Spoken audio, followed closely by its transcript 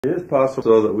It is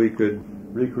possible that we could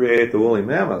recreate the woolly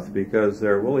mammoth, because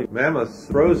there are woolly mammoths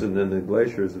frozen in the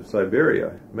glaciers of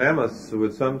Siberia. Mammoths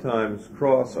would sometimes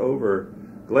cross over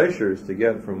glaciers to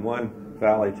get from one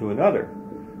valley to another.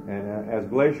 And as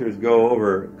glaciers go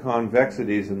over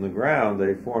convexities in the ground,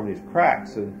 they form these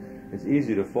cracks, and it's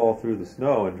easy to fall through the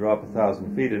snow and drop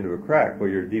 1,000 feet into a crack where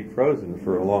you're deep frozen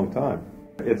for a long time.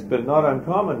 It's been not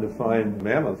uncommon to find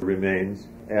mammoth remains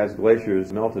as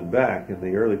glaciers melted back in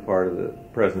the early part of the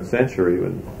present century,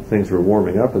 when things were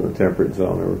warming up in the temperate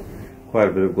zone. There was quite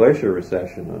a bit of glacier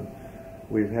recession. And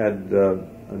we've had a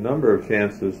number of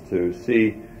chances to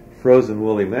see frozen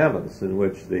woolly mammoths in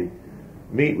which the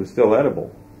meat was still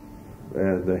edible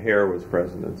and the hair was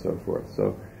present and so forth.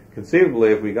 So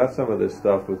conceivably, if we got some of this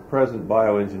stuff with present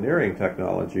bioengineering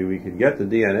technology, we could get the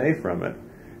DNA from it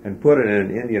and put it in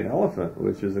an Indian elephant,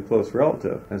 which is a close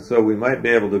relative. And so we might be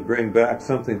able to bring back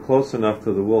something close enough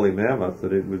to the woolly mammoth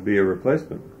that it would be a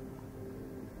replacement.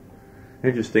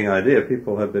 Interesting idea.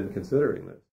 People have been considering this.